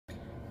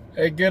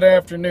Hey, good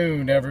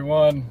afternoon,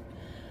 everyone.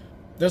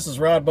 This is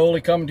Rod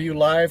Boley coming to you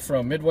live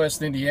from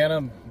Midwest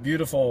Indiana,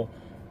 beautiful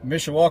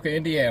Mishawaka,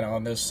 Indiana,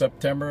 on this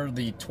September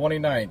the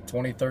 29th,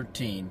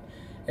 2013.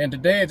 And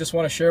today I just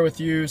want to share with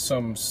you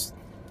some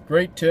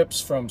great tips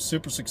from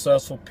super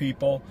successful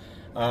people.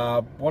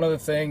 One of the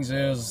things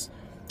is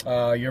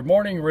your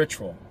morning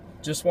ritual.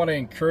 Just want to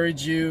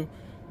encourage you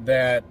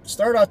that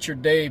start out your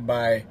day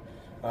by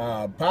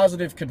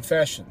positive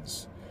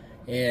confessions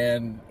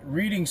and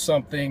reading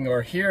something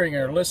or hearing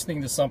or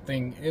listening to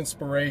something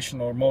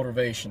inspirational or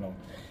motivational,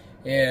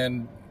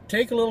 and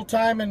take a little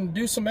time and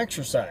do some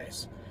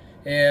exercise,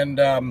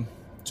 and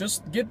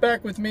just get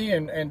back with me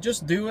and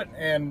just do it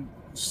and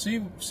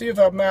see if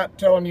I'm not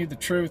telling you the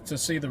truth, to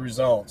see the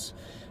results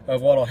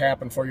of what will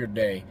happen for your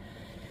day.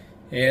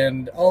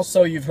 And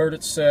also, you've heard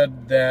it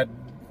said that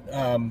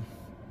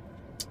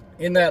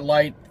in that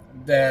light,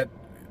 that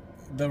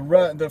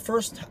the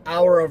first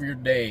hour of your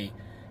day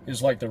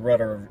is like the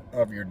rudder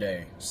of your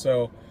day.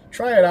 So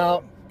try it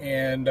out.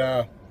 And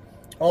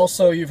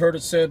also, you've heard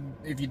it said,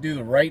 if you do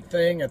the right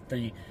thing at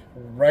the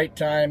right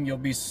time, you'll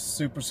be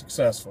super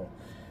successful.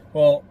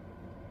 Well,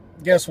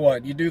 guess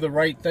what? You do the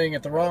right thing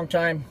at the wrong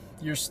time,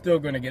 you're still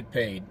going to get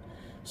paid.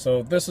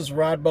 So this is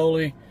Rod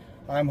Boley.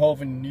 I'm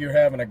hoping you're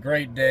having a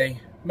great day.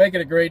 Make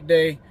it a great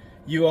day.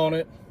 You own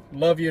it.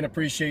 Love you and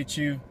appreciate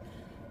you.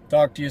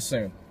 Talk to you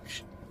soon.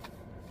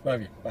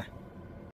 Love you. Bye.